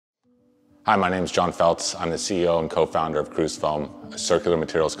Hi, my name is John Feltz. I'm the CEO and co-founder of Cruz, a circular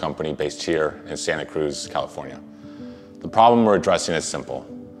materials company based here in Santa Cruz, California. The problem we're addressing is simple.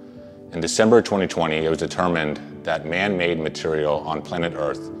 In December 2020, it was determined that man-made material on planet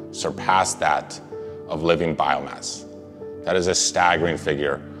Earth surpassed that of living biomass. That is a staggering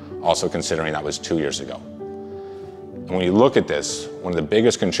figure, also considering that was 2 years ago. And when you look at this, one of the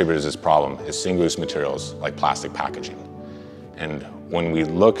biggest contributors to this problem is single-use materials like plastic packaging. And when we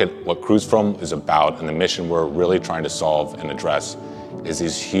look at what Cruz is about and the mission we're really trying to solve and address is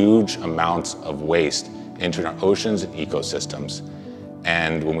these huge amounts of waste entering our oceans and ecosystems.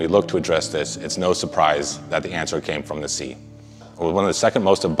 And when we look to address this, it's no surprise that the answer came from the sea. One of the second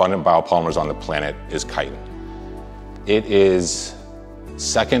most abundant biopolymers on the planet is chitin. It is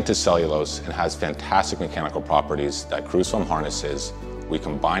second to cellulose and has fantastic mechanical properties that Cruz harnesses. We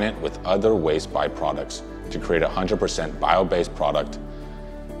combine it with other waste byproducts to create a 100% bio-based product,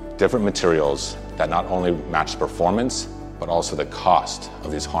 different materials that not only match performance, but also the cost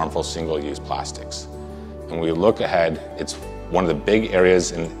of these harmful single-use plastics. And when we look ahead, it's one of the big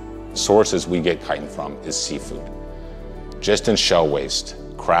areas and sources we get chitin from is seafood. Just in shell waste,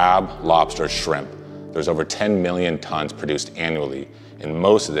 crab, lobster, shrimp, there's over 10 million tons produced annually, and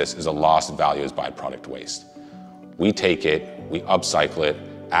most of this is a lost value as byproduct waste. We take it, we upcycle it,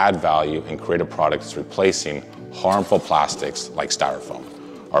 add value, and create a product that's replacing harmful plastics like styrofoam.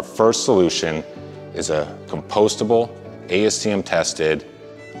 Our first solution is a compostable, ASTM tested,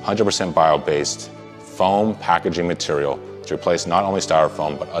 100% bio-based foam packaging material to replace not only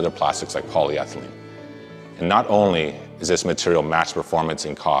styrofoam, but other plastics like polyethylene. And not only is this material match performance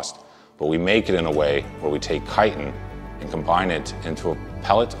and cost, but we make it in a way where we take chitin and combine it into a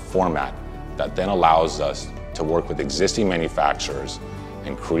pellet format that then allows us to work with existing manufacturers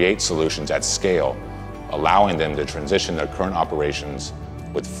and create solutions at scale, allowing them to transition their current operations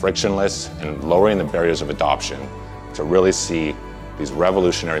with frictionless and lowering the barriers of adoption to really see these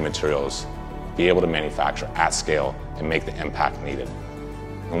revolutionary materials be able to manufacture at scale and make the impact needed.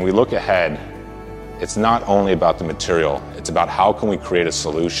 When we look ahead, it's not only about the material, it's about how can we create a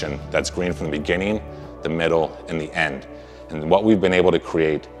solution that's green from the beginning, the middle, and the end. And what we've been able to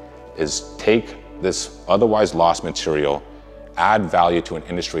create is take this otherwise lost material, add value to an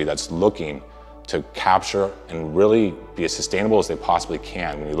industry that's looking to capture and really be as sustainable as they possibly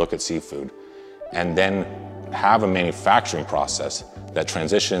can when you look at seafood, and then have a manufacturing process that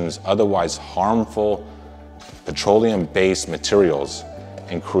transitions otherwise harmful petroleum-based materials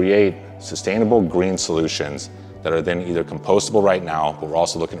and create sustainable green solutions that are then either compostable right now, but we're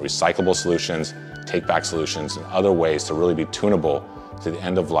also looking at recyclable solutions, take-back solutions, and other ways to really be tunable to the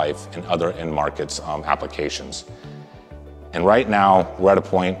end of life and other end markets applications. And right now, we're at a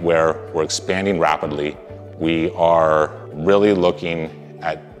point where we're expanding rapidly. We are really looking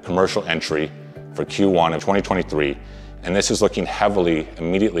at commercial entry for Q1 of 2023. And this is looking heavily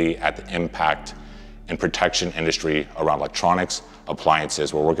immediately at the impact and protection industry around electronics,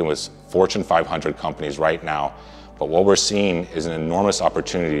 appliances. We're working with Fortune 500 companies right now. But what we're seeing is an enormous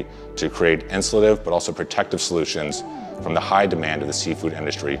opportunity to create insulative, but also protective solutions from the high demand of the seafood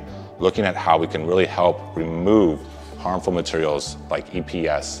industry, looking at how we can really help remove harmful materials like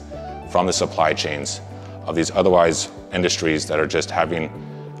EPS from the supply chains of these otherwise industries that are just having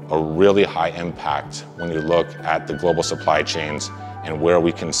a really high impact when you look at the global supply chains and where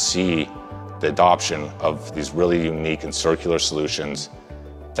we can see the adoption of these really unique and circular solutions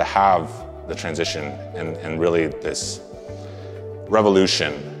to have the transition and really this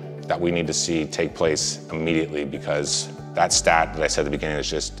revolution that we need to see take place immediately, because that stat that I said at the beginning is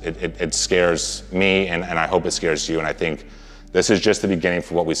just, it scares me, and I hope it scares you. And I think this is just the beginning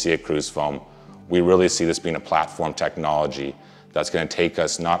for what we see at Cruz. We really see this being a platform technology that's going to take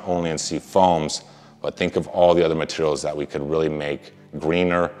us not only in sea foams, but think of all the other materials that we could really make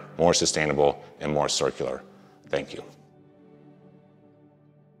greener, more sustainable, and more circular. Thank you.